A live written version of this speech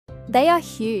They are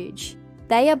huge,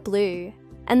 they are blue,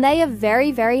 and they are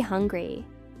very, very hungry.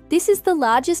 This is the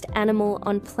largest animal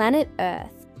on planet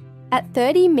Earth. At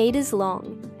 30 meters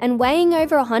long and weighing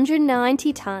over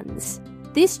 190 tons,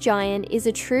 this giant is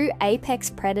a true apex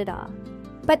predator.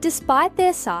 But despite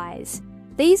their size,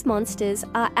 these monsters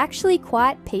are actually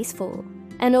quite peaceful,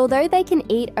 and although they can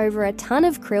eat over a ton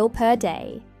of krill per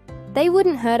day, they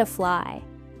wouldn't hurt a fly,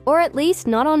 or at least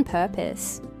not on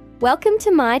purpose. Welcome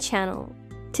to my channel.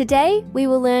 Today we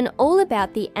will learn all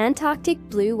about the Antarctic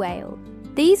blue whale.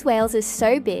 These whales are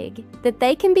so big that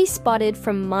they can be spotted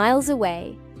from miles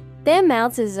away. Their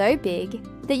mouths are so big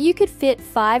that you could fit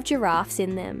 5 giraffes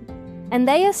in them, and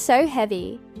they are so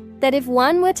heavy that if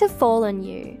one were to fall on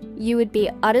you, you would be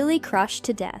utterly crushed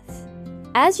to death.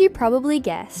 As you probably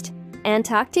guessed,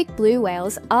 Antarctic blue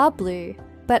whales are blue,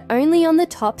 but only on the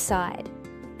top side.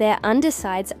 Their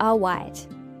undersides are white.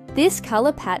 This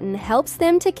colour pattern helps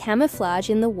them to camouflage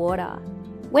in the water.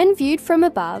 When viewed from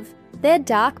above, their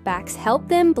dark backs help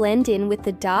them blend in with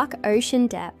the dark ocean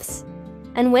depths.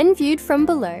 And when viewed from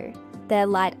below, their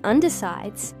light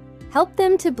undersides help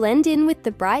them to blend in with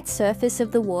the bright surface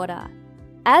of the water.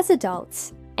 As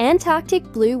adults, Antarctic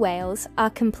blue whales are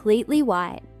completely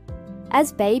white.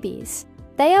 As babies,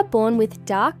 they are born with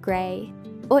dark grey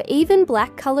or even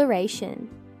black coloration.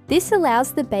 This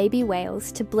allows the baby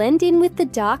whales to blend in with the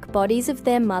dark bodies of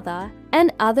their mother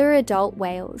and other adult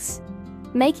whales,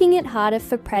 making it harder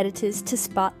for predators to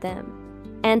spot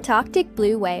them. Antarctic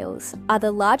blue whales are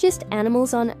the largest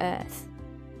animals on Earth,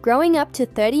 growing up to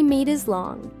 30 meters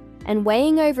long and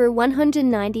weighing over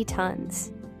 190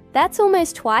 tons. That's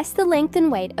almost twice the length and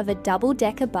weight of a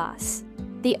double-decker bus.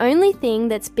 The only thing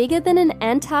that's bigger than an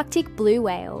Antarctic blue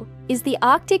whale is the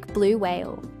Arctic blue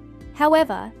whale.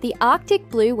 However, the Arctic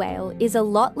blue whale is a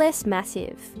lot less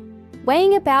massive,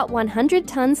 weighing about 100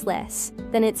 tons less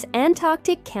than its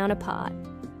Antarctic counterpart.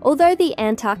 Although the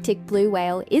Antarctic blue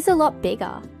whale is a lot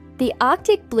bigger, the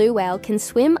Arctic blue whale can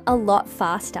swim a lot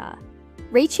faster,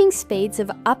 reaching speeds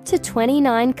of up to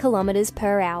 29 kilometers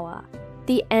per hour.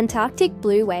 The Antarctic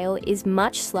blue whale is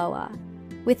much slower,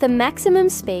 with a maximum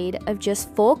speed of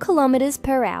just 4 kilometers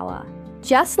per hour.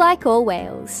 Just like all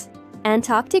whales,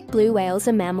 Antarctic blue whales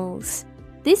are mammals.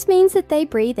 This means that they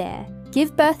breathe air,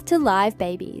 give birth to live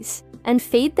babies, and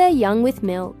feed their young with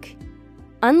milk.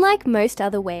 Unlike most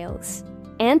other whales,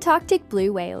 Antarctic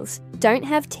blue whales don't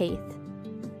have teeth.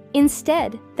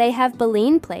 Instead, they have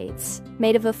baleen plates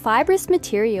made of a fibrous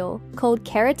material called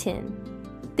keratin.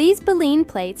 These baleen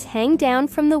plates hang down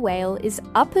from the whale's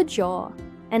upper jaw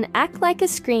and act like a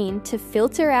screen to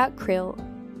filter out krill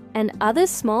and other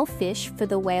small fish for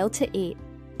the whale to eat.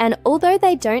 And although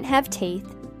they don't have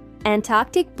teeth,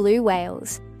 Antarctic blue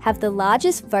whales have the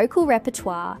largest vocal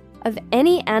repertoire of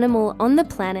any animal on the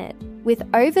planet, with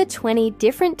over 20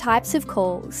 different types of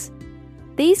calls.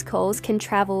 These calls can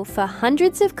travel for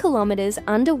hundreds of kilometers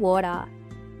underwater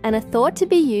and are thought to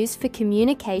be used for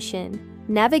communication,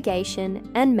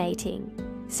 navigation, and mating.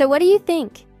 So what do you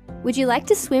think? Would you like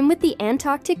to swim with the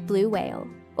Antarctic blue whale,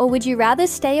 or would you rather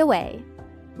stay away?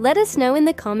 Let us know in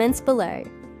the comments below.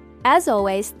 As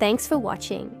always, thanks for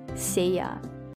watching. See ya.